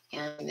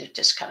 and it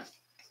just kind of,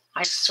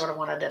 I sort of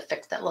wanted to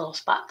fix that little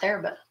spot there,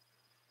 but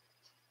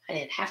I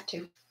didn't have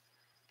to.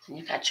 And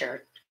you got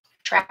your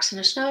tracks in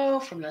the snow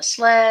from the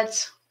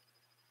sleds.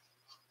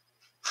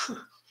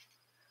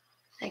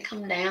 They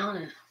come down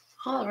and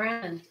all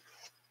around and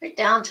right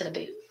down to the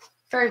boot,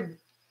 very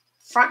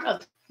front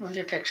of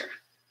your picture.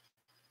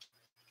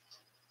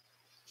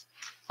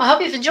 I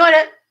hope you've enjoyed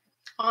it.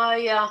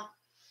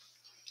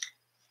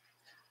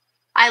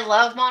 I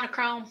love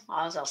monochrome,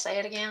 as I'll say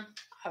it again.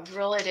 I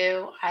really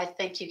do. I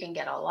think you can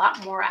get a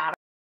lot more out of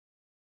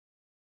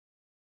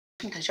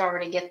it because you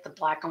already get the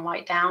black and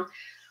white down.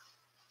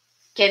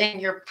 Getting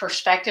your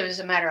perspective is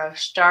a matter of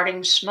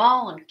starting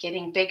small and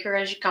getting bigger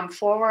as you come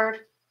forward.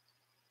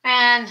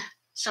 And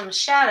some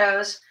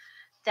shadows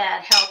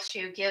that helps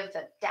you give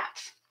the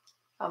depth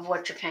of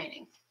what you're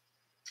painting.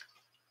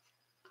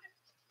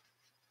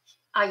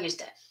 I used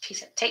that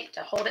piece of tape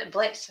to hold it in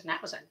place, and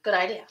that was a good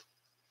idea.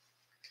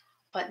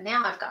 But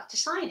now I've got to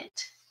sign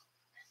it.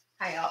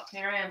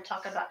 Here I am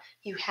talking about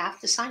you have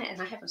to sign it,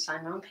 and I haven't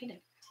signed my own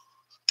painting.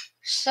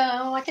 So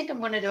I think I'm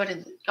going to do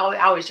it I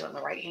always do it in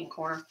the right-hand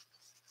corner.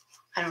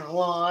 I don't know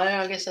why.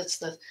 I guess that's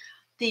the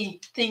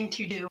thing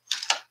to do.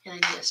 And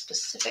I need a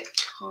specific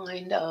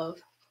kind of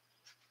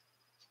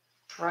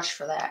brush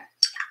for that.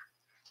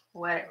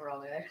 Wet it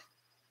real good.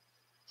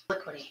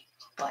 Liquidy,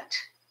 but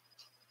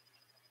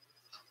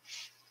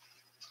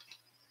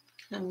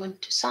I'm going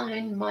to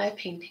sign my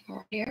painting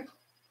right here.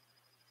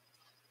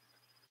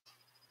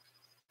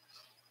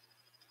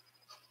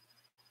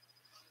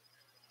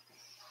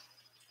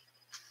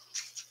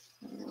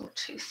 A little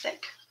too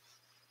thick.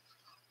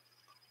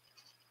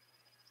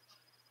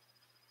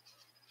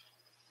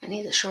 I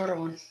need a shorter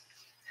one.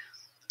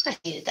 I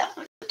needed that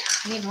one.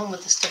 I need one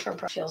with a stiffer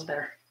brush. Feels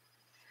better.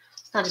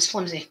 Not as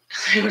flimsy.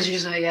 It was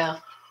usually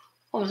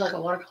almost like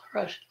a watercolor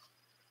brush.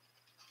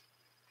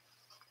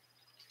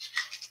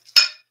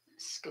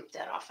 Scoop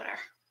that off of there.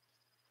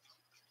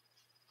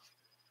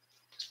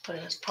 Just put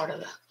it as part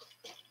of the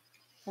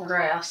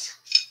grass.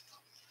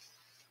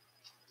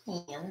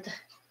 And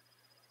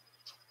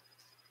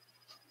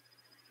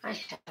I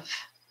have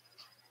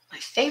my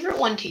favorite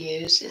one to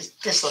use is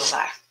this little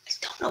guy. I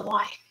don't know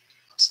why.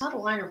 It's not a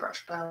liner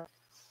brush, but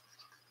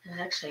it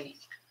actually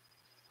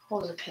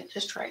holds the paint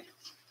just right.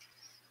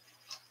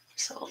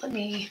 So let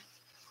me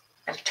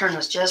turn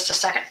this just a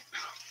second.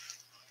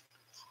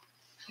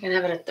 I can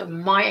have it at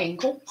my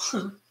angle.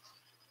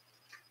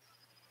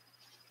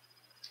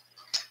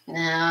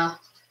 Now,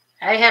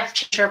 I have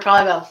changed her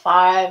probably about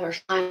 5 or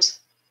 6 times,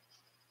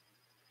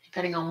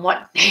 depending on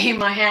what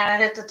name I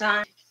had at the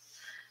time.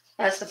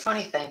 That's the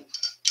funny thing.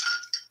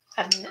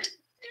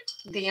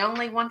 The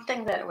only one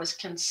thing that was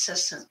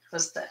consistent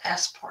was the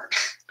S part.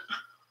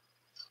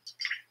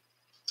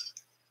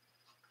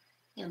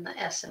 And the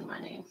S in my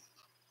name.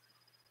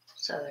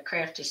 So the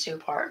Crafty Sue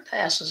part, the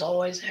S was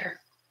always there.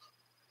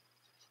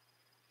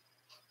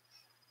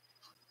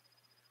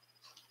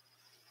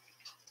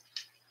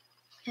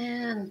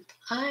 And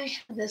I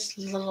have this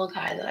little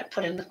guy that I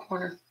put in the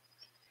corner.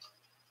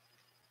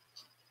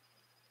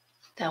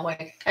 That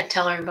way I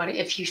tell everybody,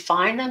 if you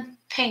find a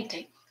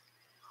painting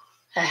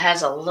that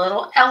has a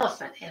little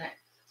elephant in it,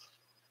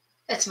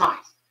 it's mine.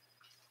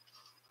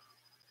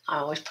 I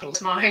always put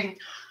it's mine.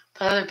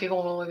 But other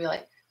people will be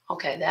like,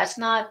 okay, that's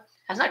not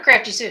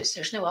Crafty Sue's.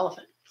 There's no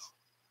elephant.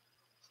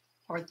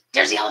 Or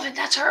there's the elephant,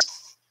 that's her.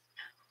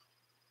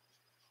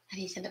 And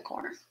he's in the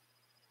corner.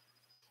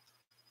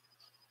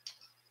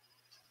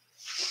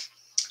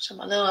 So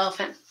my little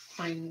elephant,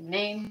 my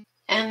name,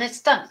 and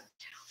it's done.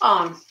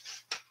 I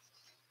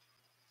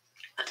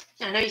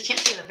know you can't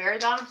see the very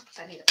bottom,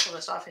 so I need to pull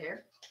this off of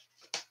here.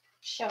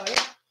 Show you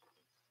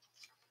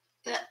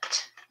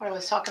that what I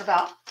was talking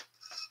about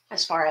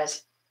as far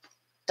as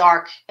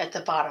dark at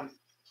the bottom.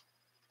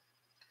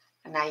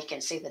 And now you can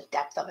see the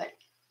depth of it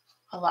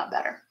a lot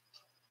better.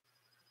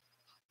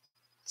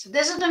 So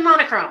this has been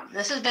monochrome.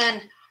 This has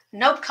been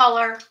Nope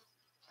Color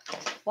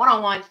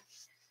 101.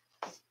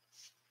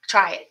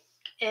 Try it.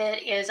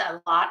 It is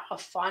a lot of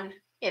fun.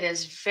 It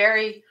is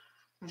very,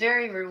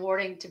 very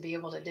rewarding to be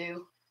able to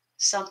do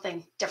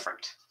something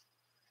different.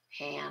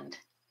 And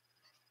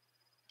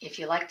if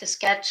you like to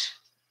sketch,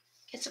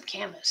 get some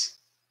canvas.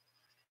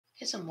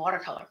 Get some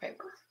watercolor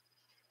paper.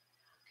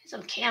 Get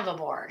some Canva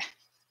board.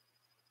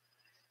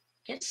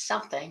 Get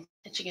something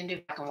that you can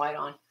do black and white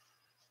on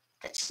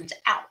that stands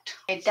out.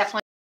 It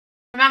definitely,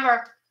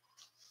 remember,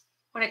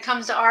 when it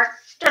comes to art,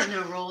 there's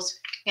no rules.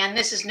 And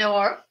this is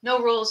no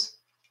rules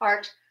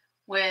art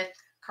with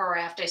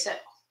Crafty Sue.